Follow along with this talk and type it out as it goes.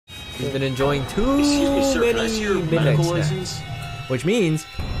He's been enjoying too many midnight snacks, which means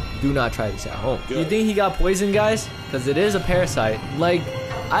do not try this at home. Good. You think he got poisoned, guys? Because it is a parasite. Like,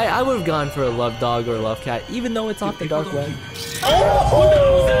 I would have gone for a love dog or a love cat, even though it's off the dark web.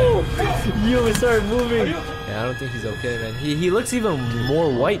 Oh! You started moving. Yeah, I don't think he's okay, man. He looks even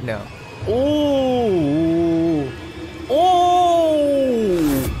more white now. Oh! Oh!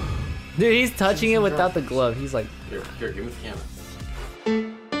 Dude, he's touching it without the glove. He's like, here, give me the camera.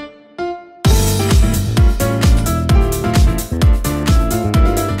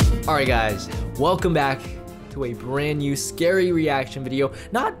 Alright guys, welcome back to a brand new scary reaction video.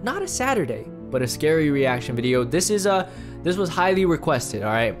 Not a Saturday, but a scary reaction video. This was highly requested,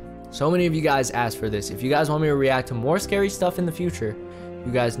 alright? So many of you guys asked for this. If you guys want me to react to more scary stuff in the future,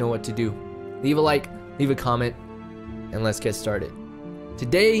 you guys know what to do. Leave a like, leave a comment, and let's get started.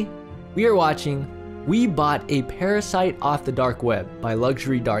 Today, we are watching We Bought a Parasite Off the Dark Web by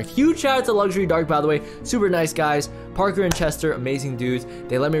LuxuryDark. Huge shout out to LuxuryDark, by the way. Super nice guys. Parker and Chester, amazing dudes.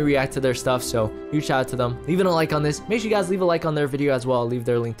 They let me react to their stuff, so huge shout out to them. Leaving a like on this. Make sure you guys leave a like on their video as well. I'll leave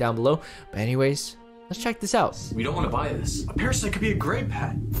their link down below. But anyways, let's check this out. We don't want to buy this. A parasite could be a great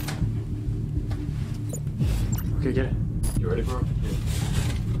pet. Okay, get it. You ready, bro? Yeah.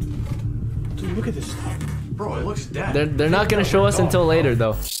 Dude, look at this stuff. Bro, it looks dead. They're not gonna show us until later,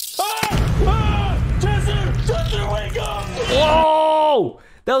 though. Chester, wake up! Whoa!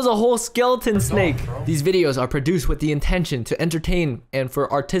 That was a whole skeleton snake. These videos are produced with the intention to entertain and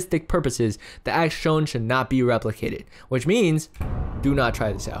for artistic purposes. The acts shown should not be replicated, which means do not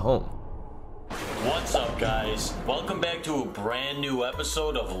try this at home. What's up, guys? Welcome back to a brand new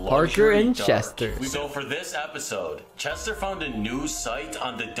episode of Parker and LuxuryDark. Chester. So for this episode, Chester found a new site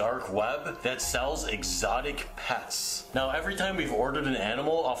on the dark web that sells exotic pets. Now, every time we've ordered an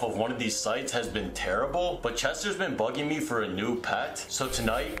animal off of one of these sites has been terrible, but Chester's been bugging me for a new pet. So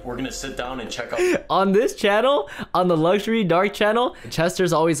tonight, we're gonna sit down and check out. On this channel, on the LuxuryDark channel,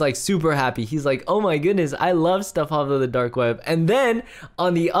 Chester's always like super happy. He's like, oh my goodness, I love stuff off of the dark web. And then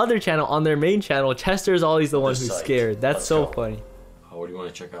on the other channel, on their main channel, Chester's always the one who's scared. That's so funny. What do you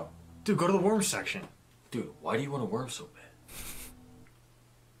want to check out? Dude, go to the worm section. Dude, why do you want a worm so bad?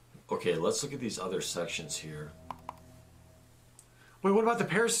 Okay, let's look at these other sections here. Wait, what about the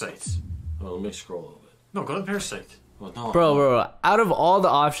parasites? Oh, let me scroll a little bit. No, go to the parasite. Well, no, Bro, out of all the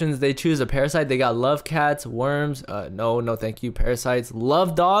options, they choose a parasite. They got love cats, worms, no thank you, parasites,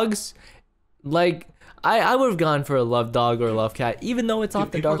 love dogs. Like, I would have gone for a love dog or a love cat, even though it's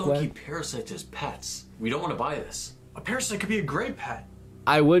off the dark web. People don't keep parasites as pets. We don't want to buy this. A parasite could be a great pet.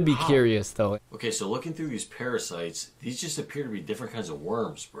 I would be curious, though. Okay, so looking through these parasites, these just appear to be different kinds of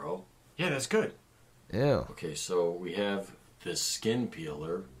worms, bro. Yeah, that's good. Yeah. Okay, so we have the skin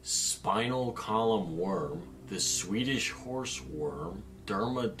peeler, spinal column worm, the Swedish horse worm,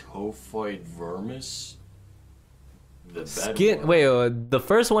 dermatophyte vermis, the skin. Wait, the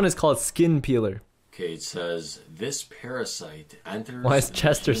first one is called skin peeler. Okay, it says this parasite enters. Why is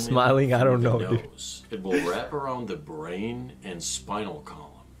Chester smiling? I don't know, dude. It will wrap around the brain and spinal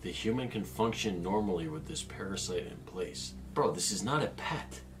column. The human can function normally with this parasite in place. Bro, this is not a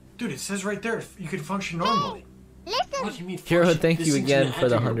pet. Dude, it says right there you can function normally. What do you mean? Hero, thank you again for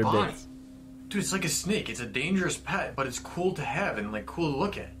the 100 bits. Dude, it's like a snake. It's a dangerous pet, but it's cool to have and like cool to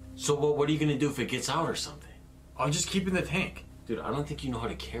look at. So what are you gonna do if it gets out or something? I'll just keep it in the tank. Dude, I don't think you know how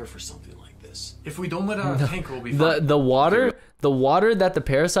to care for something like this. If we don't let it out of the tank, we'll be fine. The water that the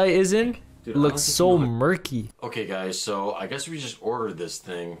parasite is in, dude, looks so murky. Okay, guys, so I guess we just ordered this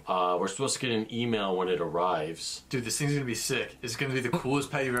thing. We're supposed to get an email when it arrives. Dude, this thing's gonna be sick. It's gonna be the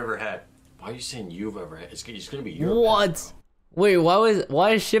coolest pet you've ever had. Why are you saying you've ever had? It's gonna be your what? Pet, wait,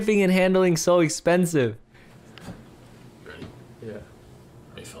 why is shipping and handling so expensive? Ready? Yeah.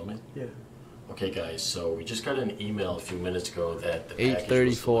 Are you filming? Yeah. Okay, guys, so we just got an email a few minutes ago that the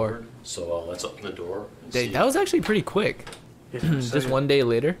 8:34. So let's open the door. That was actually pretty quick. Just one day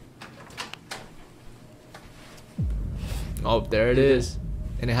later. Oh, there it is.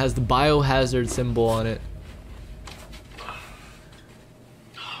 And it has the biohazard symbol on it.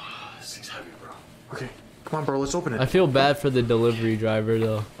 This thing's heavy, bro. Okay, come on, bro, let's open it. I feel bad for the delivery driver,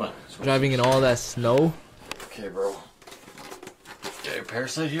 though. Driving in all that snow. Okay, bro. Got your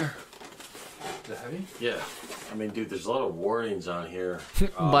parasite here? Is it heavy? Yeah. I mean, dude, there's a lot of warnings on here.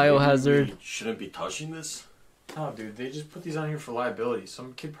 Biohazard. We shouldn't be touching this? No, dude, they just put these on here for liability.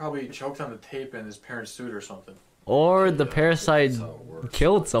 Some kid probably choked on the tape and his parents sued or something. Or the parasite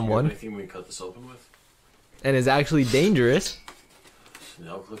killed someone. Anything we can cut this open with? And is actually dangerous.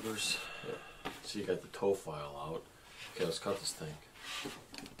 Nail clippers. Yeah. So you got the toe file out. Okay, let's cut this thing.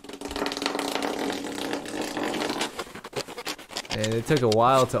 And it took a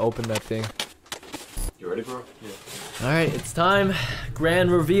while to open that thing. You ready, bro? Yeah. Alright, it's time. Grand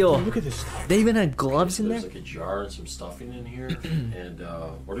reveal. Look at this stuff. They even had gloves in there? There's like a jar and some stuffing in here. And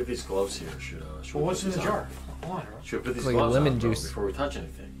what are these gloves here? Should Well, we what's put in the these jar? on? Hold on, bro. Should we put these Like gloves lemon on, bro, juice. before we touch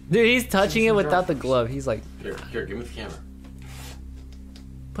anything? Dude, he's touching it some without the jar. glove. He's like, Here, give me the camera.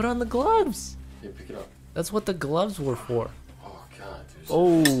 put on the gloves. Here, pick it up. That's what the gloves were for. Oh god, dude.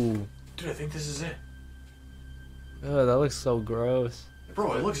 Oh. Dude, I think this is it. Oh, that looks so gross.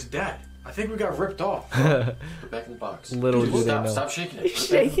 Bro, it looks dead. I think we got ripped off. Put it back in the box. Little Dude, do they stop, know. stop shaking it. He's Put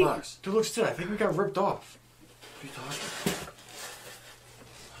it back in shaking. the box. Dude, looks dead. I think we got ripped off. What are you talking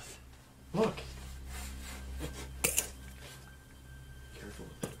about? Look. Careful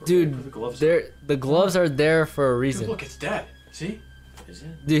with that, bro. Put the Dude, gloves the gloves are there for a Dude, reason. look, it's dead. See? on. Is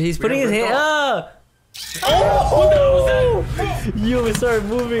it? Dude, he's We putting got his ripped hand. off. Ah! What the hell was that? You started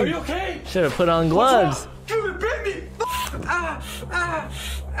moving. Are you okay? Should have put on gloves. Dude, it bit me!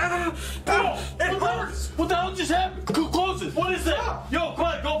 It hurts! What the hell just happened? Close it! What is that? Yo, come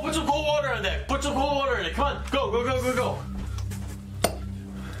on, go put some cold water in there. Put some cold water in it. Come on, go.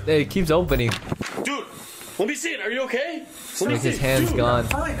 Hey, it keeps opening. Dude, let me see it. Are you okay? Let me Like see his it. hand's Dude, gone.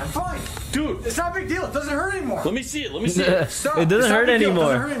 I'm fine. Dude, It's not a big deal. It doesn't hurt anymore. let me see it. Let me see it. Stop. It It's doesn't not a hurt big deal. It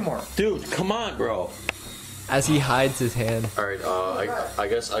anymore. doesn't hurt anymore. Dude, come on, bro. As he hides his hand. All right. I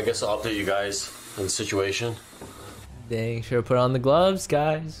guess I'll update you guys on the situation. Dang, should have put on the gloves,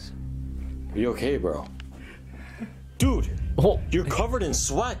 guys. Are you okay, bro? Dude, Oh, you're covered in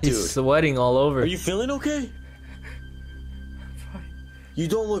sweat, dude. he's sweating all over. Are you feeling okay? You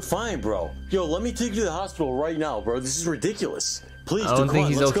don't look fine, bro. Yo, let me take you to the hospital right now, bro. This is ridiculous. Please, I dude, don't come think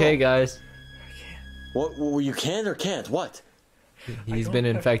on, he's let's okay, go. guys. What? Well, you can or can't? What? He's been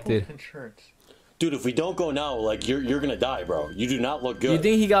infected. Insurance. Dude, if we don't go now, like, you're gonna die, bro. You do not look good. You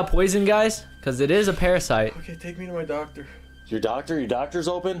think he got poisoned, guys? Because it is a parasite. Okay, take me to my doctor. Your doctor's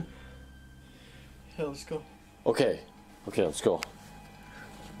open? Yeah, let's go. Okay, let's go.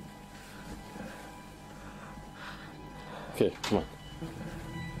 Okay, come on.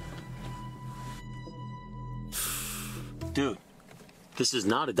 Dude, this is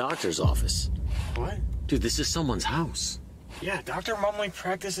not a doctor's office. What? Dude, this is someone's house. Yeah, Dr. Mumley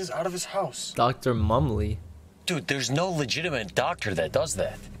practices out of his house. Dr. Mumley. Dude, there's no legitimate doctor that does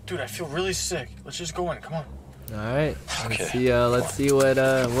that. Dude, I feel really sick. Let's just go in. Come on. Alright. Okay. Let's see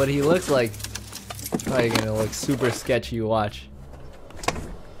what he looks like. Probably gonna look super sketchy, watch.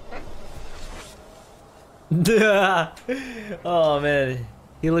 Oh man.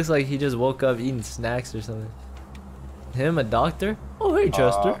 He looks like he just woke up eating snacks or something. Him, a doctor? Oh hey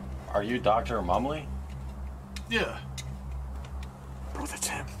Chester. Are you Dr. Mumley? Yeah. Bro, that's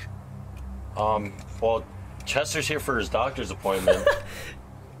him. Well, Chester's here for his doctor's appointment.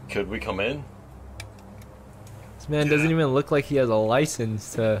 Could we come in? This man doesn't even look like he has a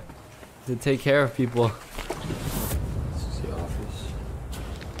license to take care of people. This is the office.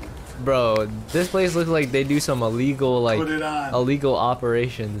 Bro, this place looks like they do some illegal Put it on. illegal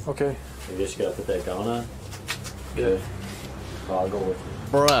operations. Okay. I guess you gotta put that gown on. Yeah. I'll go with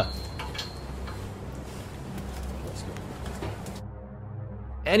you. Bruh. Let's go.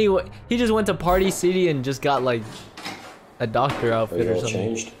 Anyway, he just went to Party City and just got like a doctor Are outfit you or all something.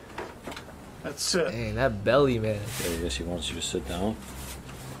 changed? That's it. Dang, that belly, man. I guess he wants you to sit down.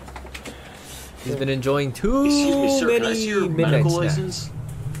 He's been enjoying too Excuse me, sir. Can I many see your midnight medical snacks. license?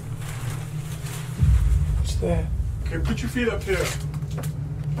 What's that? Okay, put your feet up here.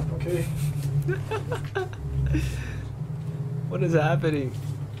 Okay. What is happening?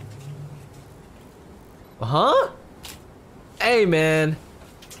 Huh? Hey, man.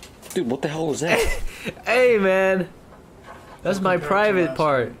 Dude, what the hell was that? Hey, man. That's my compared to private last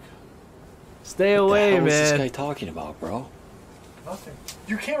part. week. Stay What the away, hell is this guy man. talking about, bro? Nothing.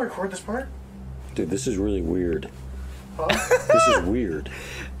 You can't record this part? Dude, this is really weird. Huh? This is weird.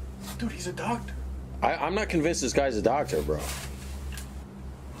 Dude, he's a doctor. I'm not convinced this guy's a doctor, bro.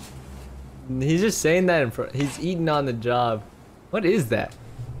 He's just saying that in front. He's eating on the job. What is that?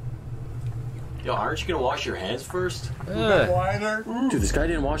 Yo, aren't you gonna wash your hands first? Wider. Dude, this guy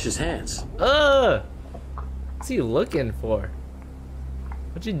didn't wash his hands. What's he looking for?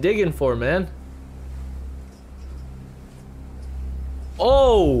 What you digging for, man?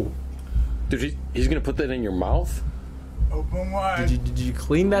 Oh! Dude, he's gonna put that in your mouth? Open wide. Did you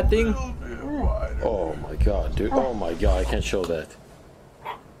clean that thing? A little bit wider. Oh my god, dude. Oh my god, I can't show that.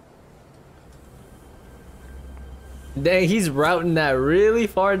 Dang, he's routing that really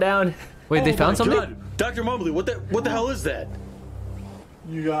far down. Wait, they Oh found my something? God. Dr. Mumbley, what the hell is that?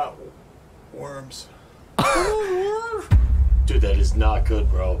 You got worms. Dude, that is not good,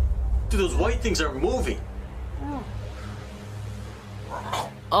 bro. Dude, those white things are moving.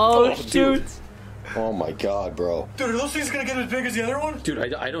 Oh, dude. shoot. Oh my god, bro. Dude, are those things gonna get as big as the other one? Dude,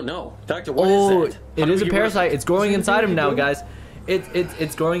 I don't know. Doctor, what Oh, is that? it is a parasite. It's growing inside him now, guys.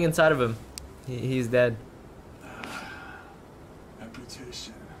 It's growing inside of him. He's dead.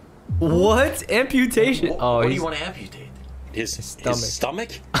 Amputation. What? Amputation? Oh, What do he's you want to amputate? His stomach. His stomach?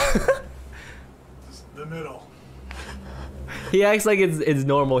 The middle. he acts like it's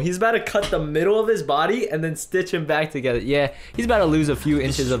normal. He's about to cut the middle of his body and then stitch him back together. Yeah, he's about to lose a few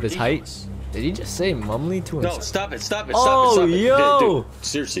inches of his height. Did he just say mumbly to himself? No, stop it, stop it, Oh, stop it. yo! Dude,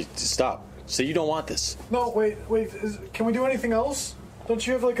 seriously, stop. So you don't want this. No, wait. Can we do anything else? Don't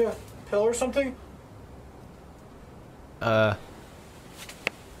you have like a pill or something?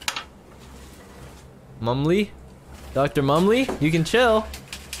 Mumley? Dr. Mumley? You can chill.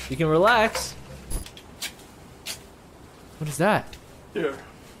 You can relax. What is that? Here.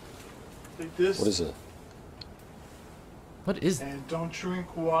 Take this. What is it? What is that? And don't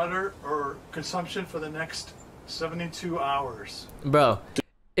drink water or consumption for the next 72 hours. Bro,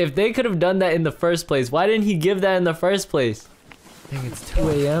 if they could have done that in the first place, why didn't he give that in the first place? Dang, it's 2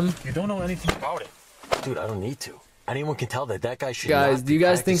 a.m. You don't know anything about it. Dude, I don't need to. Anyone can tell that guy should Guys, not do you be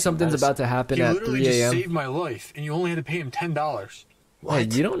guys think practicing something's medicine. about to happen He at literally 3 just a.m.? saved my life, and you only had to pay him $10. Hey,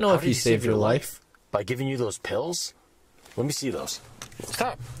 you don't know How if did he he saved save your your life. By giving you those pills? Let me see those.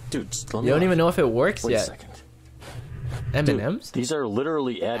 Stop. Dude, let me You don't off. even know if it works Wait a yet. second. M&M's? These are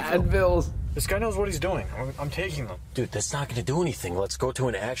literally Advil. Advils. This guy knows what he's doing. I'm taking them. Dude, that's not gonna do anything. Let's go to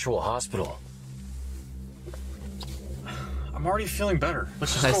an actual hospital. I'm already feeling better.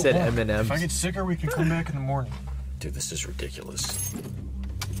 Let's just I go said home. M&Ms. If I get sicker, we can come back in the morning. Dude, this is ridiculous.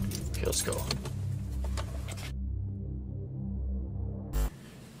 Okay, let's go.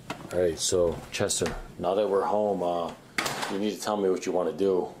 Alright, so, Chester, now that we're home, you need to tell me what you want to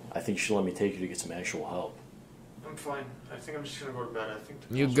do. I think you should let me take you to get some actual help. I'm fine. I think I'm just gonna go to bed. I think.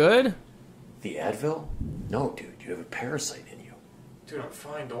 You good? The Advil? No, dude, you have a parasite in you. Dude, I'm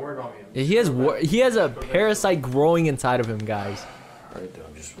fine. Don't worry about me. He has a parasite growing inside of him, guys. Alright, dude,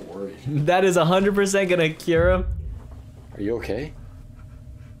 I'm just worried. That is 100% gonna cure him. Are you okay?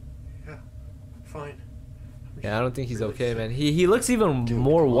 Yeah, fine. Yeah, I don't think he's okay, man. He looks even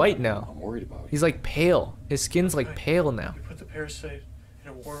more white now. I'm worried about you. He's like pale. His skin's like pale now. We put the parasite in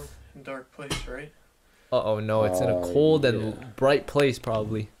a warm and dark place, right? Uh-oh, no, it's in a cold and bright place,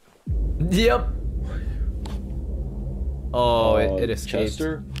 probably. Yep. Oh, it escaped.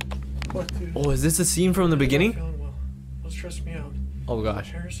 Chester? What, dude? Oh, is this a scene from the I'm beginning? feeling well. Don't stress me out. Oh,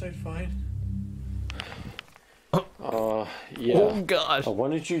 gosh. Parasite fine? Yeah. Oh, gosh. Why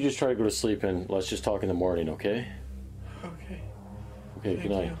don't you just try to go to sleep and let's just talk in the morning, okay? Okay. Okay, Thank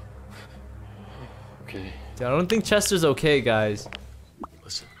good night. you. Okay. Dude, I don't think Chester's okay, guys.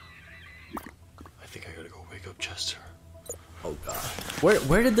 Listen. I think I gotta go wake up Chester. Oh, God.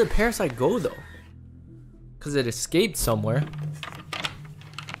 Where did the parasite go, though? Because it escaped somewhere.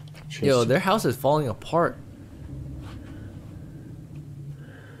 Yo, their house is falling apart.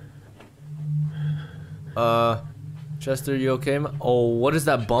 Chester, you okay, man? Oh, what is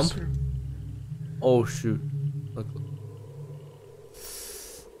that bump? Oh, shoot. Look.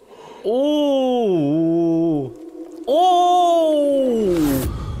 Oh! Oh!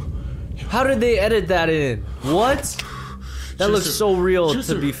 How did they edit that in? What? That looks so real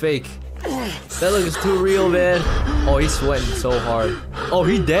to be fake. That looks too real, man. Oh, he's sweating so hard. Oh,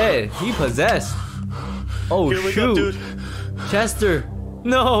 he dead. He possessed. Oh, shoot. Chester.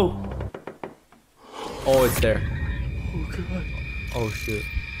 No. Oh, it's there. Oh, shoot.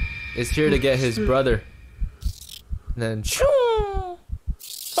 It's here to get his brother. And then...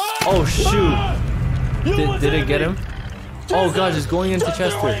 Oh, shoot. Did it get him? Oh, gosh, it's going into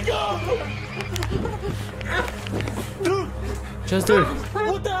Chester. Chester,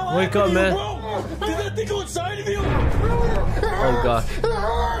 wake up, man. Did that thing go inside of you? Oh, gosh.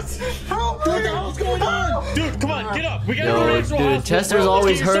 What the hell's going on? Dude, come on, get up. We gotta go to the Yo, actual dude, hospital, Chester's bro. Let's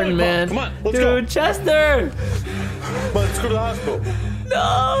always get your hurting, stomach man. pumped. Come on, let's go. Dude, Chester! Let's go to the hospital.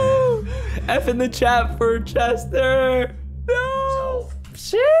 No! F in the chat for Chester! No!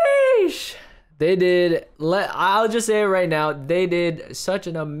 Sheesh! They did, I'll just say it right now, they did such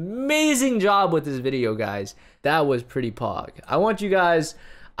an amazing job with this video, guys. That was pretty pog. I want you guys,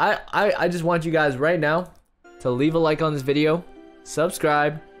 I just want you guys right now to leave a like on this video,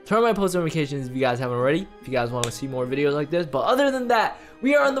 subscribe, turn on my post notifications if you guys haven't already, if you guys want to see more videos like this. But other than that,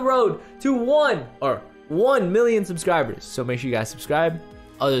 we are on the road to 1 million subscribers. So make sure you guys subscribe.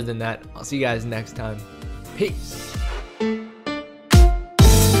 Other than that, I'll see you guys next time. Peace.